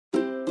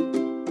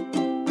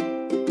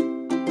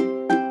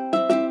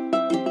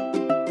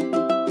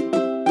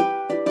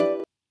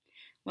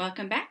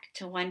Welcome back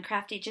to One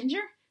Crafty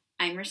Ginger.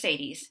 I'm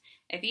Mercedes.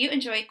 If you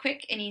enjoy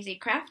quick and easy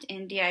craft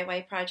and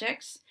DIY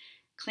projects,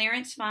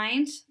 clearance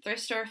finds, thrift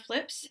store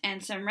flips,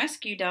 and some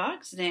rescue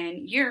dogs,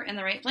 then you're in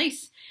the right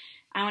place.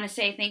 I want to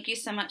say thank you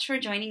so much for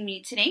joining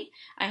me today.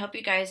 I hope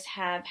you guys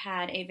have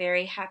had a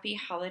very happy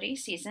holiday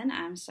season.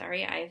 I'm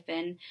sorry I've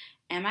been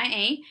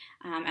MIA.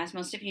 As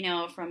most of you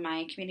know from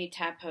my community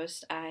tab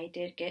post, I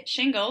did get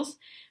shingles,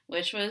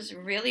 which was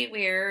really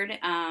weird.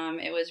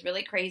 It was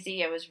really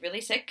crazy. I was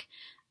really sick.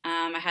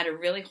 I had a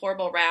really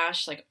horrible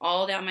rash like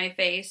all down my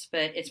face,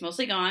 but it's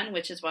mostly gone,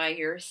 which is why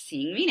you're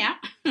seeing me now.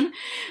 But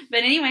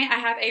anyway, I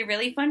have a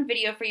really fun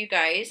video for you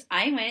guys.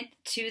 I went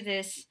to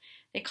this,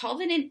 they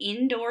called it an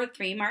indoor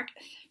flea market,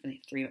 an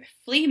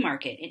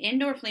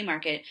indoor flea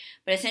market,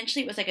 but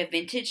essentially it was like a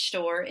vintage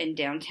store in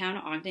downtown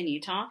Ogden,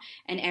 Utah,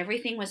 and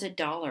everything was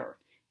 $1.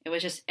 It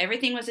was just,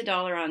 everything was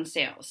 $1 on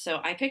sale.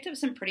 So I picked up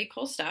some pretty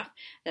cool stuff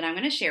that I'm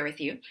going to share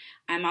with you.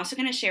 I'm also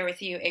going to share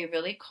with you a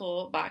really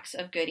cool box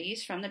of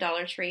goodies from the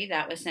Dollar Tree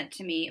that was sent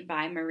to me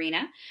by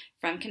Marina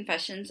from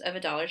Confessions of a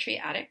Dollar Tree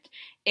Addict.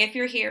 If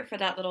you're here for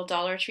that little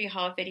Dollar Tree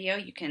haul video,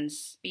 you can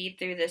speed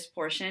through this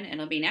portion and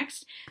it'll be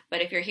next.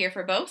 But if you're here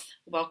for both,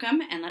 welcome,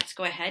 and let's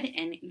go ahead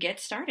and get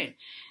started.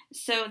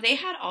 So they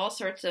had all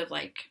sorts of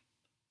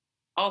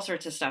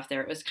stuff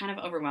there. It was kind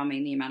of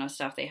overwhelming, the amount of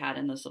stuff they had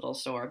in this little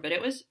store, but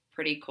it was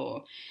pretty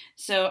cool.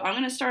 So I'm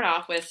going to start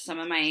off with some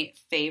of my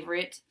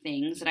favorite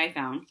things that I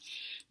found.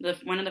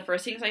 One of the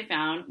first things I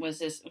found was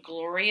this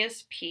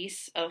glorious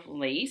piece of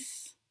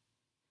lace.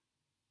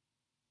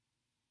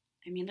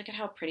 I mean, look at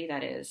how pretty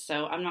that is.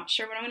 So I'm not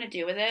sure what I'm going to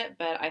do with it,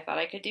 but I thought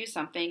I could do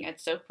something.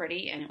 It's so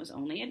pretty, and it was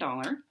only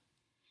 $1.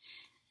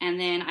 And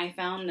then I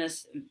found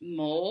this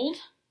mold,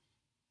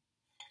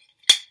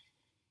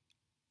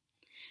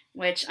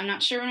 which I'm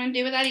not sure what I'm going to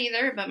do with that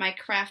either, but my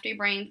crafty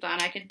brain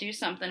thought I could do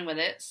something with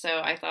it, so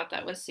I thought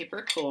that was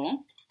super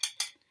cool.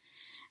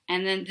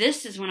 And then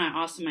this is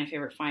also my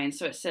favorite find.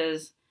 So it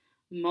says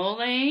Mole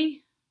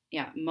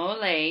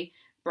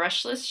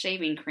brushless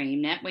shaving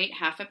cream, net weight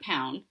 ½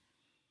 pound.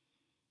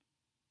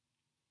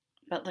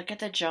 But look at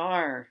the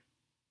jar.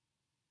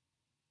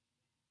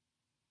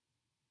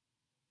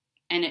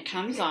 And it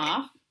comes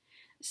off.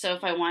 So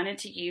if I wanted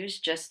to use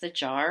just the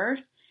jar,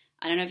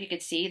 I don't know if you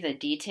could see the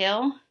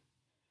detail,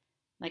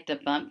 like the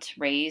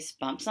raised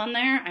bumps on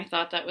there. I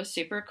thought that was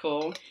super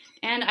cool.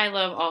 And I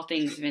love all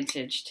things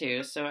vintage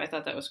too, so I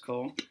thought that was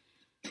cool.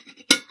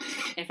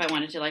 If I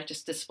wanted to like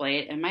just display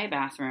it in my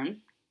bathroom.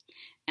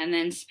 And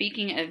then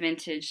speaking of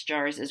vintage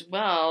jars as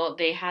well,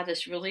 they had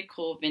this really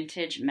cool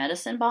vintage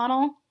medicine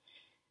bottle.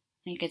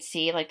 And you could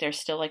see like there's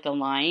still like the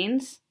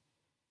lines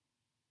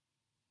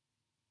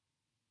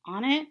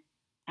on it.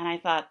 And I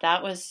thought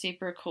that was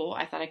super cool.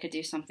 I thought I could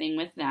do something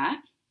with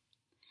that.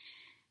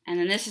 And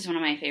then this is one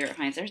of my favorite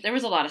finds. There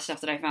was a lot of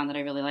stuff that I found that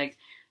I really liked,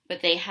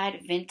 but they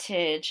had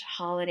vintage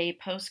holiday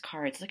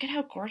postcards. Look at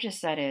how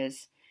gorgeous that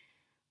is.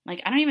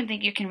 Like, I don't even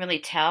think you can really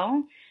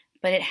tell,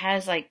 but it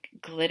has like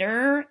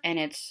glitter and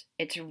it's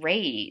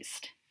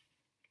raised.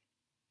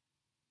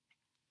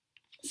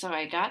 So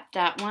I got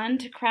that one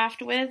to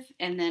craft with,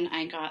 and then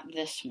I got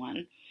this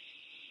one.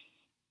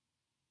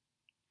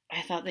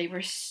 I thought they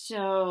were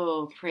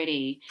so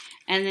pretty.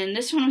 And then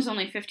this one was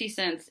only 50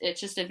 cents. It's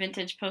just a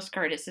vintage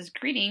postcard. It says,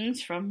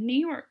 "Greetings from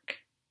New York."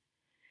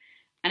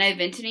 And I've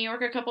been to New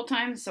York a couple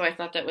times, so I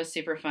thought that was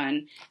super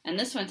fun. And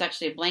this one's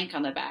actually a blank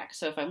on the back,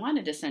 so if I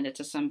wanted to send it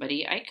to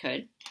somebody, I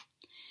could.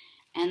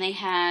 And they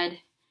had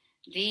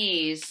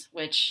these,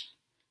 which,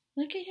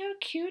 look at how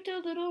cute a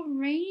little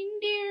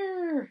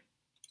reindeer.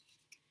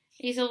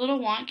 He's a little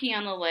wonky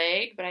on the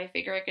leg, but I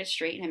figure I could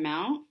straighten him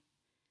out.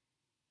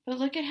 But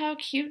look at how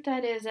cute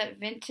that is, that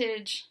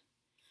vintage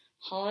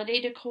holiday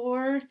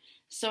decor.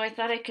 So I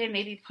thought I could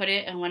maybe put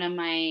it in one of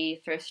my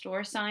thrift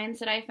store signs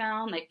that I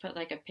found. Like put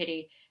like a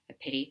pretty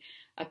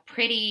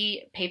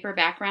paper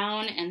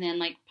background, and then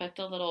like put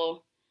the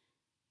little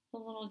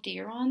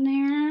deer on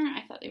there.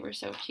 I thought they were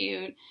so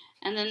cute.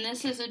 And then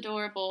this is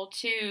adorable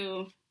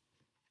too.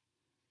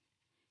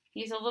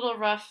 He's a little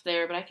rough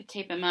there, but I could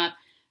tape him up.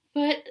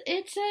 But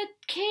it's a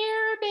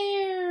Care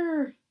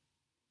Bear.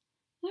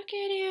 Look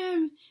at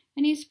him.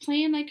 And he's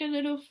playing like a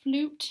little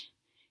flute.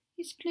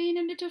 He's playing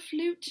a little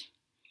flute.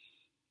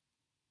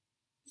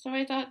 So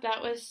I thought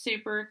that was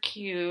super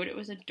cute. It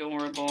was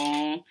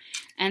adorable.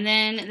 And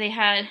then they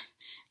had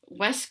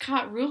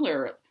Westcott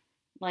ruler.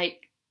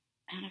 Like,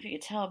 I don't know if you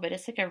could tell, but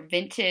it's like a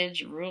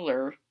vintage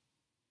ruler,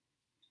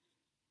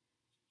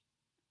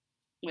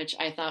 which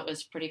I thought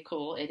was pretty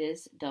cool. It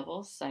is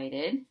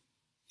double-sided.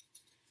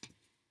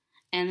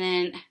 And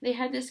then they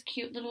had this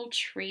cute little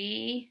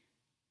tree.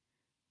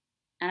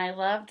 And I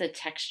love the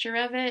texture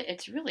of it.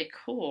 It's really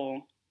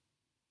cool.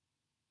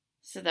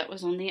 So that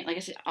was only, like I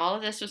said, all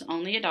of this was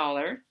only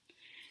 $1.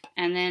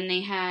 And then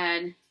they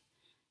had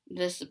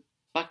this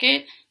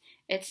bucket.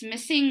 It's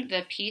missing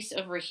the piece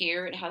over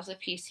here. It has a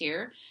piece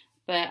here.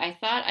 But I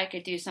thought I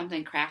could do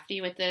something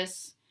crafty with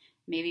this.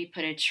 Maybe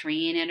put a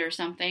tree in it or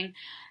something.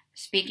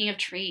 Speaking of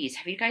trees,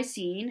 have you guys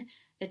seen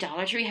the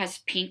Dollar Tree has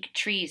pink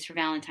trees for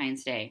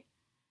Valentine's Day?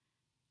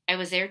 I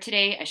was there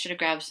today. I should have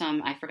grabbed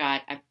some. I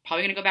forgot. I'm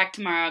probably going to go back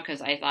tomorrow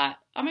because I thought,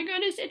 oh my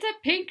goodness, it's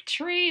a pink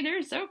tree.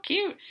 They're so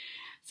cute.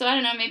 So I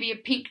don't know, maybe a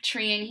pink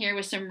tree in here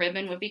with some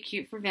ribbon would be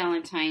cute for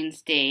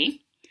Valentine's Day.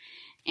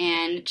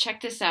 And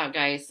check this out,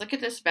 guys. Look at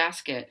this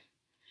basket.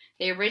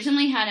 They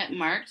originally had it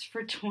marked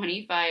for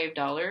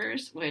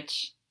 $25,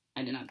 which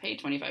I did not pay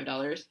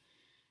 $25.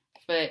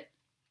 But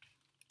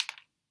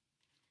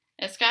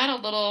it's got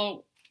a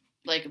little,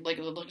 like it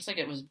looks like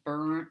it was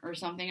burnt or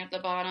something at the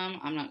bottom.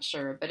 I'm not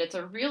sure. But it's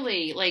a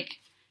really, like,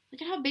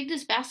 look at how big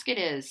this basket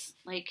is.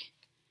 Like,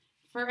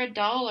 for $1.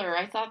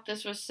 I thought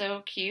this was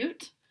so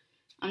cute.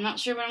 I'm not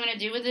sure what I'm going to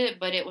do with it,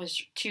 but it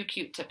was too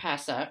cute to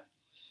pass up.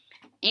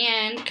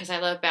 And, because I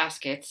love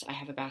baskets, I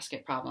have a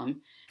basket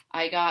problem.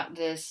 I got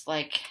this,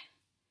 like,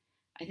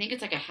 I think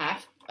it's like a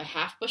half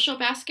bushel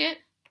basket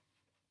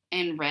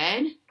in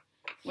red,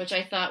 which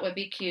I thought would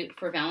be cute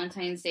for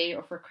Valentine's Day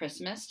or for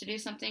Christmas to do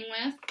something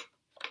with.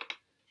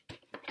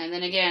 And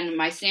then again,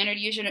 my standard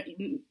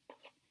usually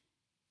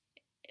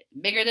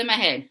bigger than my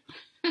head.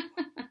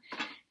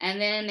 And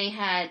then they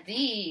had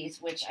these,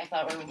 which I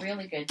thought were a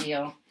really good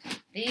deal.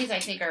 These I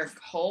think are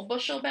whole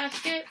bushel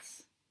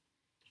baskets.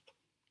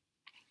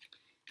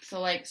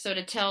 So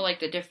to tell like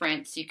the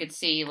difference, you could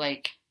see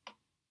like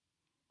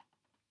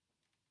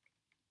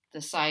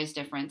the size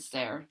difference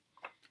there.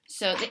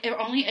 So they're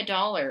only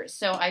 $1.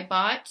 So I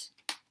bought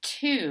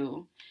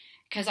 2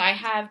 because I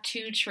have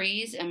 2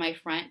 trees in my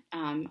front,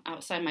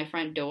 outside my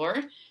front door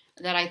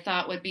that I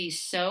thought would be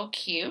so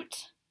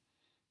cute.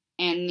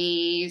 And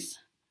these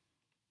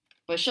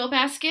bushel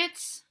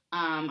baskets,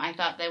 I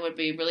thought they would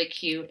be really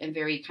cute and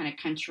very kind of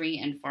country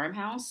and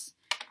farmhouse.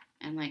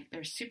 And like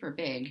they're super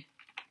big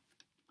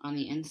on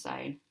the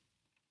inside.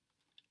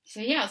 So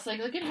yeah, it's like,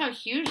 look at how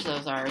huge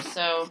those are.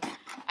 So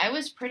I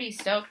was pretty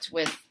stoked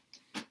with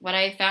what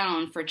I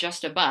found for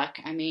just $1.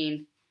 I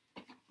mean,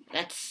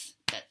 that's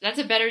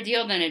a better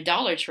deal than a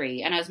Dollar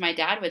Tree. And as my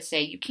dad would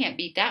say, you can't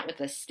beat that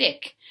with a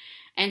stick.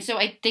 And so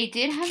they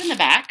did have in the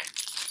back,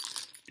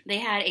 they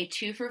had a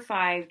 2 for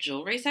 $5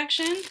 jewelry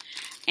section.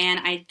 And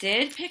I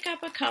did pick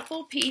up a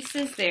couple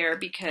pieces there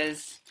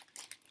because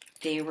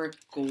they were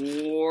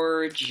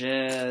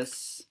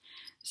gorgeous.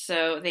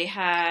 So they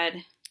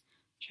had,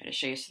 try to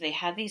show you. So they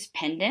had these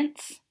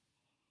pendants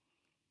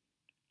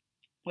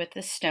with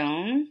the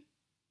stone.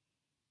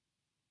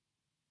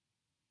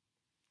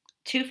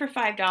 2 for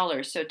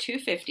 $5, so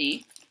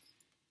 $2.50.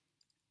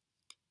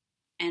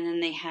 And then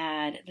they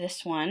had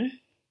this one.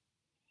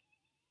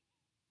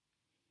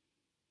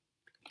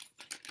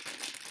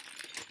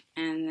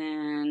 And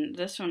then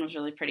this one was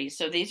really pretty.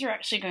 So these are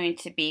actually going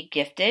to be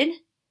gifted.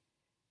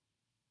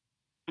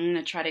 I'm going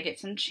to try to get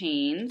some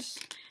chains.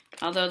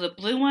 Although the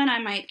blue one I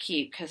might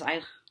keep because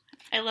I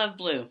love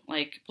blue.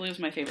 Like, blue is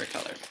my favorite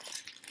color.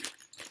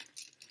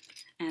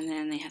 And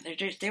then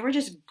they were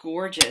just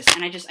gorgeous.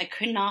 And I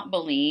could not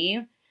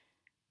believe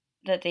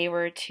that they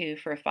were 2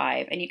 for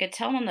 $5. And you could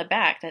tell on the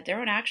back that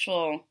they're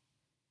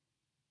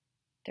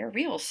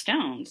real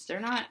stones. They're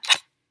not,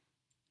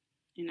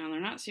 they're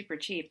not super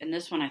cheap. And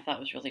this one I thought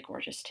was really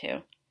gorgeous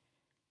too.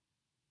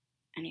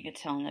 And you could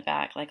tell on the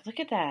back, like, look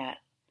at that.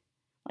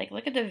 Like,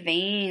 look at the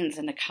veins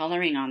and the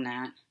coloring on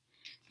that.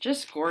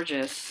 Just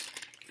gorgeous.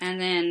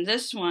 And then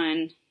this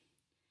one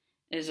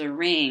is a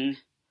ring.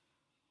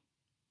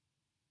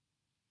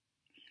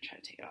 Try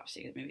to take it off so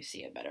you can maybe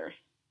see it better.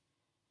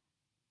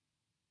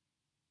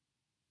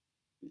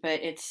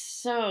 But it's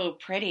so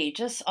pretty.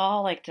 Just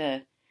all like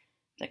the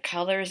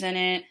colors in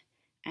it.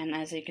 And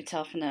as you can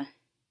tell from the,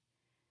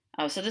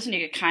 oh, so this one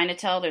you could kind of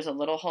tell there's a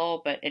little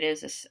hole, but it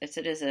is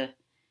a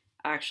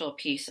actual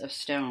piece of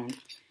stone.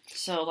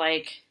 So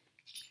like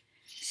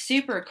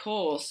super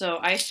cool. So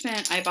I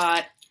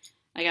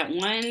got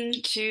 1,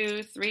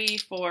 2, 3,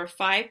 4,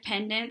 5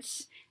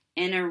 pendants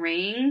in a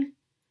ring.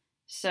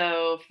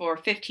 So for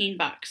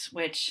 $15,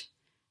 which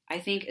I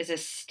think is a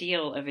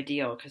steal of a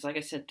deal. Because like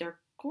I said, they're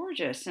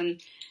gorgeous. And,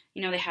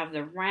 they have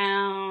the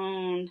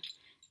round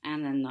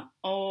and then the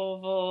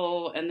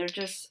oval. And they're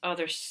just, oh,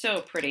 they're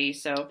so pretty.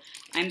 So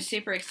I'm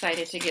super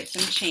excited to get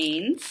some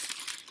chains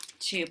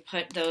to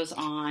put those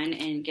on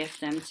and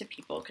gift them to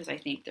people. Because I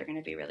think they're going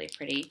to be really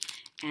pretty.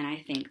 And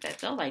I think that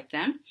they'll like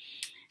them.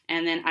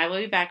 And then I will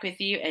be back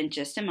with you in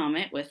just a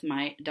moment with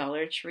my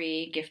Dollar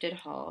Tree gifted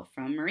haul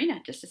from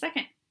Marina. Just a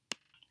second.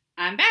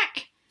 I'm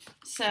back.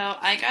 So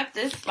I got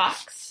this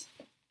box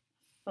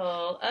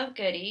full of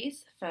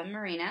goodies from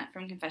Marina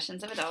from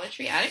Confessions of a Dollar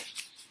Tree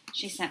Addict.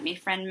 She sent me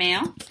friend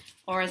mail,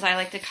 or as I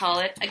like to call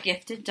it, a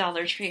gifted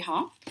Dollar Tree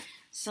haul.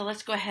 So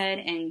let's go ahead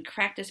and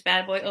crack this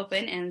bad boy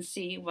open and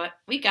see what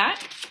we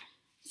got.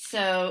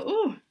 So,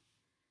 ooh,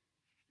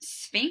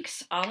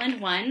 Sphinx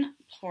all-in-one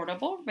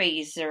portable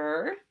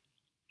razor.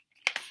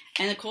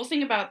 And the cool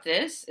thing about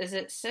this is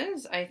it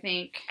says, I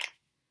think,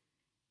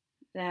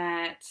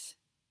 that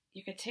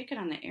you could take it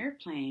on the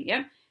airplane.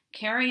 Yep.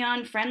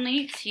 Carry-on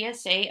friendly,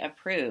 TSA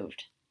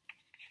approved.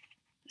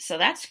 So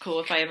that's cool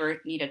if I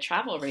ever need a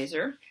travel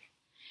razor.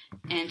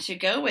 And to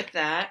go with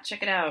that,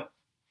 check it out.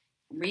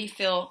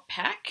 Refill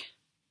pack.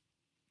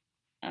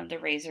 of the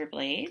razor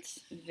blades.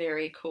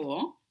 Very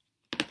cool.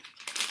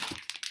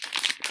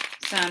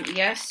 Some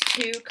Yes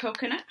To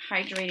Coconut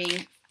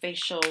Hydrating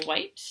Facial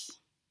Wipes.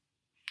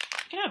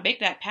 Look at how big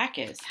that pack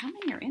is. How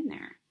many are in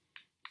there?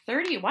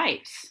 30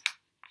 wipes.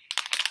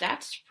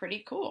 That's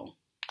pretty cool.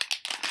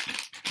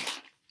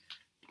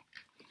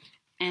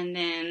 And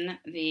then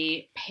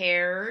the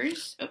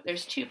pears. Oh,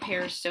 there's 2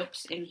 pears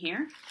soaps in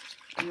here.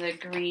 The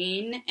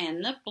green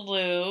and the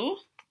blue.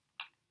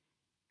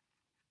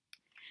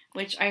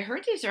 Which I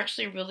heard these are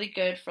actually really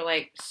good for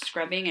like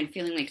scrubbing and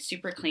feeling like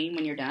super clean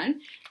when you're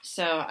done.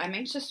 So I'm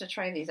anxious to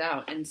try these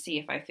out and see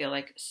if I feel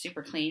like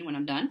super clean when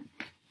I'm done.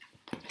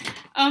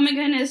 Oh my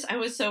goodness, I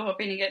was so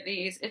hoping to get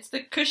these. It's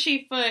the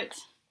Cushy Foot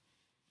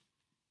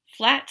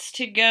Flats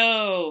to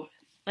Go.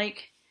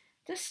 Like,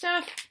 this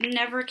stuff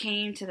never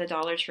came to the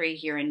Dollar Tree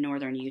here in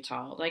northern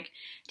Utah. Like,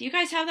 do you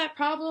guys have that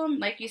problem?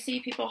 Like, you see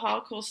people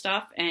haul cool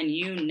stuff and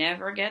you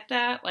never get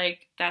that?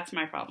 Like, that's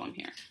my problem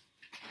here.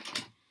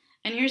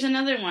 And here's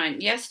another one.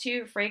 Yes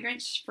To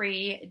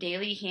Fragrance-Free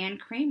Daily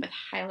Hand Cream with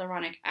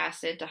Hyaluronic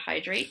Acid to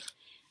Hydrate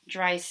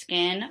Dry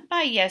Skin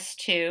by Yes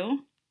To.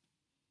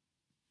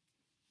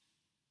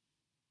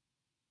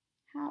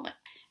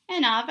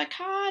 An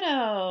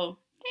avocado.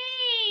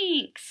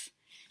 Thanks.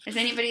 Has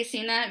anybody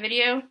seen that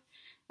video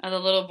of the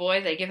little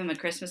boy? They give him a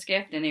Christmas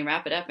gift and they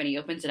wrap it up and he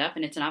opens it up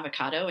and it's an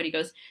avocado and he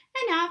goes,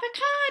 an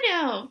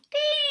avocado.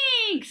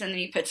 Thanks. And then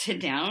he puts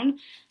it down.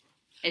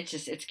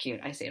 It's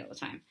cute. I say it all the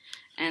time.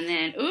 And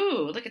then,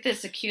 ooh, look at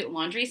this, a cute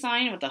laundry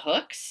sign with the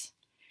hooks.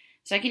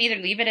 So I can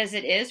either leave it as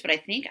it is, but I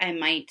think I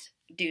might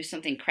do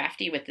something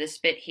crafty with this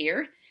bit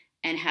here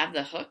and have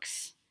the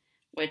hooks,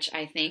 which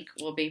I think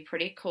will be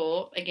pretty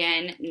cool.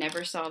 Again,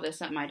 never saw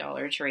this at my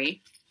Dollar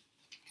Tree.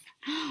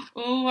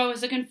 Oh, I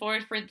was looking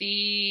forward for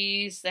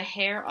these. The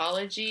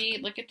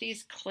Hairology. Look at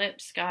these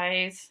clips,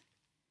 guys.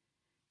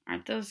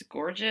 Aren't those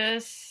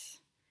gorgeous?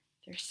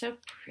 They're so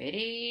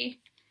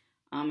pretty.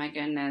 Oh my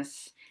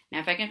goodness. Now,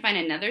 if I can find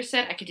another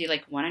set, I could do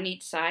like one on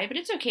each side, but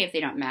it's okay if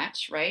they don't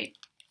match, right?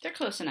 They're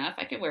close enough.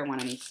 I could wear one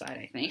on each side,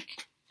 I think.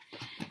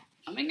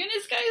 Oh my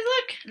goodness, guys,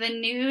 look! The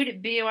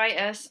Nude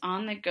BOIS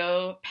On The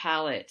Go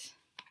palette.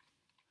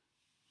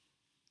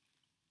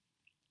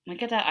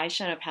 Look at that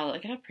eyeshadow palette.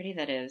 Look at how pretty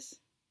that is.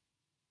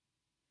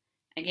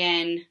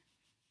 Again,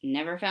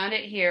 never found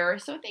it here,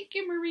 so thank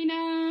you,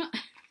 Marina.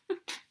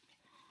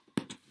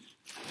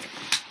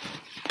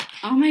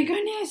 Oh my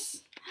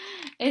goodness!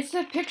 It's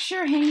a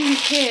picture hanging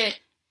kit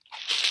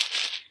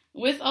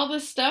with all the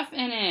stuff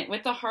in it,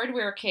 with the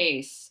hardware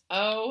case.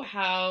 Oh,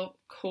 how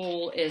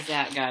cool is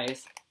that,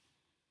 guys?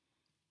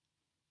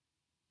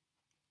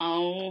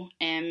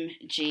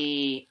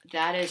 OMG.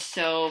 That is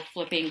so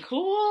flipping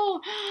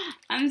cool.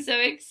 I'm so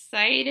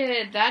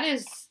excited.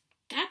 That's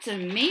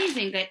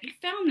amazing that you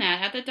found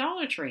that at the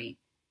Dollar Tree.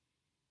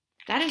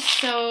 That is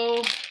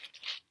so,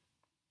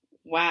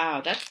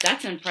 wow,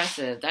 that's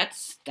impressive.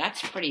 That's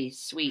pretty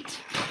sweet.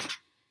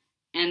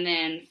 And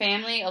then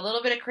family, a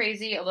little bit of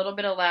crazy, a little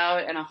bit of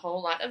loud, and a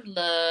whole lot of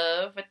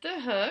love with the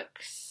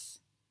hooks.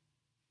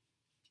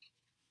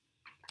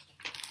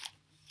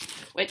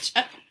 Which,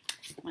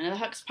 one of the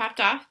hooks popped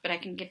off, but I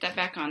can get that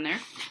back on there.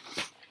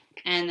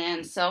 And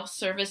then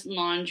self-service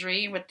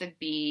laundry with the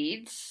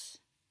beads.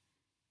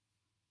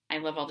 I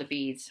love all the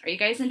beads. Are you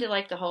guys into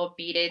like the whole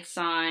beaded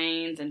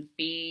signs and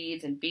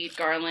beads and bead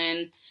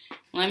garland?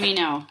 Let me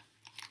know.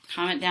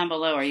 Comment down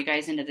below. Are you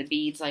guys into the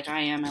beads like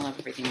I am? I love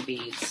everything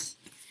beads.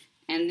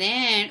 And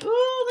then,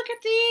 ooh, look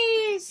at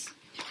these.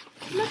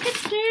 Look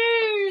at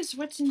these.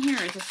 What's in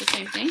here? Is this the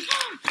same thing?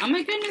 Oh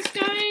my goodness,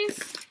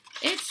 guys.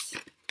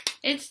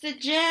 It's the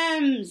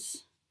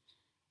gems.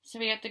 So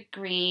we got the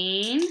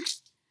green,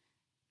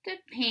 the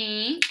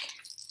pink,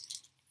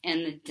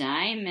 and the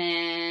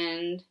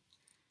diamond.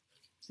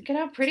 Look at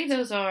how pretty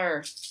those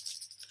are.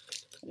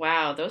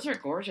 Wow, those are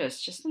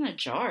gorgeous. Just in the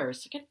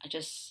jars. Look at,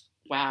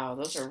 wow,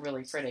 those are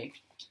really pretty.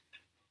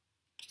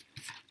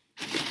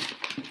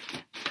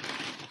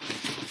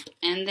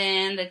 And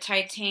then the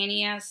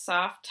Titania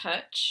Soft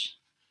Touch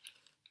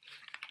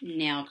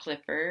nail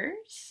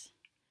clippers.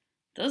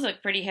 Those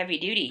look pretty heavy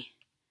duty.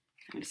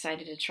 I'm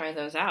excited to try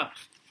those out.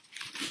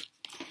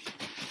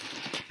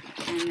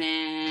 And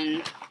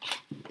then,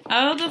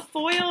 oh, the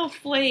foil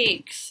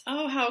flakes.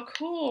 Oh, how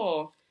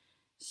cool.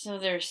 So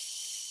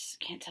there's,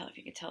 can't tell if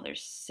you can tell,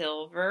 there's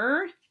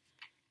silver,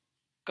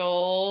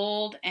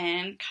 gold,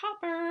 and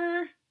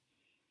copper.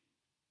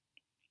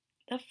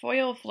 The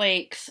foil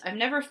flakes. I've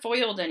never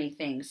foiled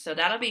anything, so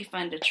that'll be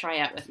fun to try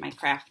out with my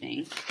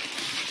crafting.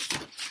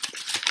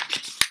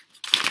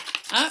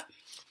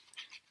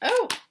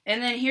 Oh,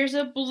 and then here's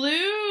a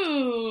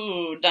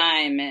blue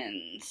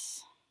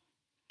diamonds.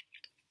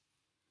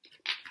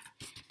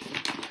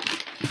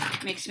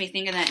 Makes me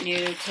think of that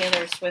new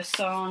Taylor Swift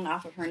song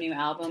off of her new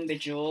album,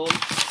 Bejeweled.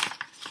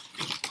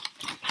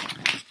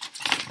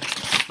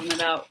 And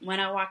about when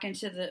I walk in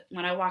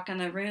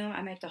the room,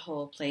 I make the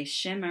whole place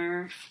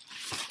shimmer.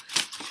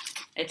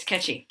 It's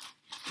catchy.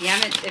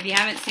 If you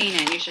haven't seen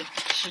it, you should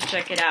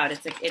check it out.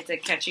 It's a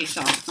catchy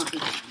song.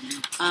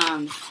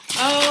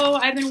 Oh,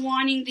 I've been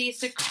wanting these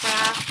to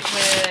craft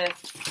with.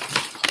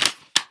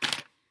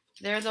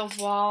 They're the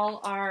wall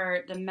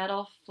art, the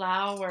metal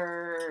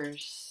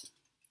flowers.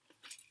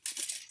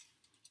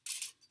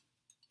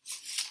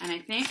 And I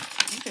think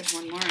there's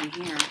one more in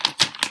here.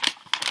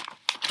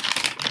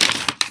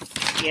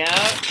 Yep.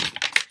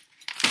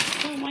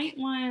 The white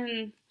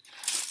one.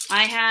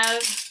 I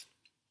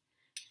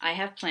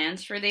have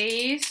plans for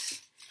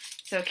these,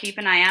 so keep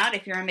an eye out.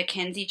 If you're a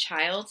Mackenzie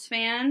Childs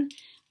fan,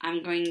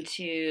 I'm going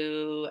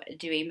to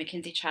do a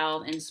Mackenzie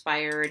Child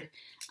inspired,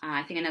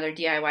 I think another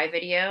DIY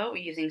video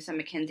using some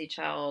Mackenzie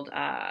Child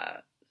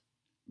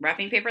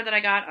wrapping paper that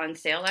I got on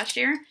sale last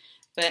year.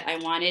 But I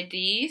wanted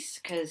these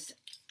because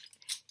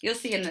you'll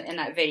see in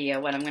that video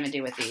what I'm going to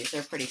do with these.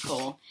 They're pretty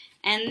cool.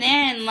 And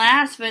then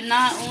last but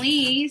not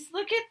least,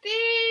 look at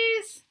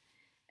these.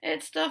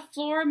 It's the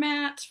floor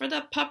mats for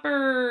the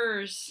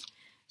puppers.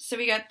 So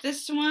we got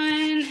this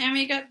one and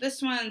we got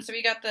this one. So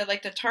we got the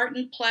like the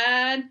tartan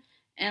plaid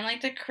and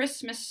like the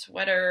Christmas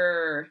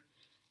sweater.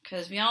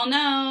 Because we all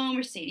know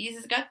Mercedes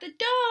has got the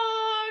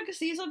dogs.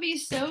 These will be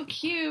so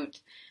cute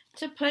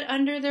to put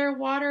under their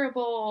water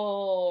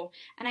bowl.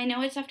 And I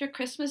know it's after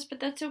Christmas, but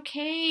that's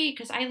okay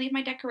because I leave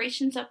my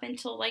decorations up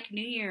until like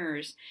New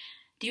Year's.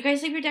 Do you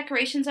guys leave your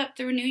decorations up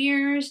through New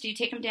Year's? Do you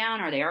take them down?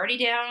 Are they already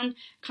down?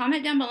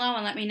 Comment down below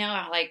and let me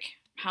know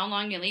how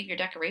long you leave your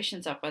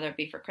decorations up, whether it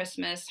be for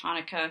Christmas,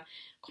 Hanukkah,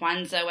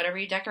 Kwanzaa, whatever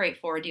you decorate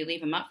for. Do you leave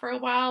them up for a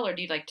while or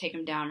do you like take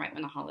them down right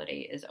when the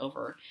holiday is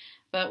over?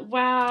 But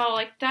wow,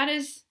 like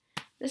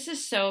this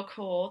is so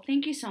cool.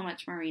 Thank you so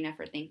much, Marina,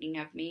 for thinking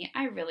of me.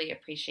 I really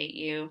appreciate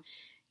you.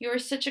 You're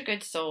such a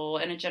good soul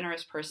and a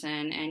generous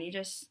person, and you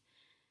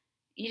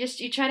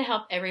try to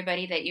help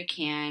everybody that you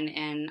can,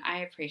 and I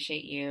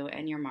appreciate you,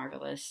 and you're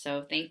marvelous.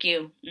 So thank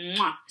you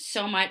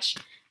so much.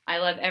 I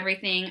love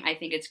everything. I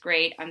think it's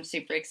great. I'm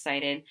super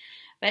excited.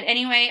 But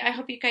anyway, I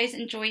hope you guys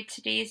enjoyed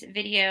today's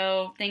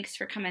video. Thanks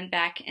for coming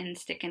back and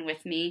sticking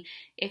with me.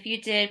 If you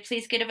did,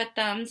 please give it a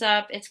thumbs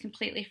up. It's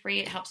completely free.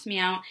 It helps me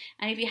out.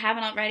 And if you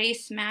haven't already,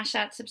 smash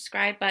that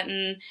subscribe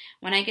button.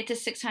 When I get to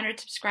 600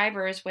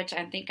 subscribers, which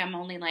I think I'm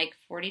only like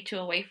 42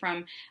 away from,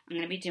 I'm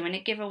going to be doing a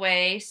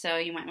giveaway. So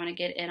you might want to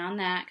get in on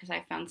that because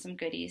I found some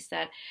goodies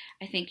that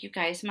I think you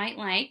guys might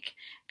like.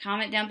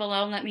 Comment down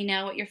below and let me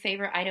know what your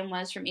favorite item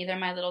was from either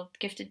my little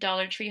gifted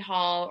Dollar Tree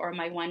haul or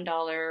my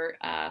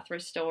 $1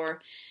 thrift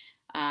store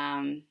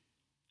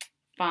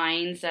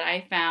finds that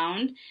I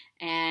found.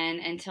 And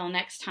until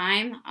next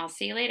time, I'll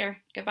see you later.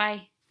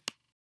 Goodbye.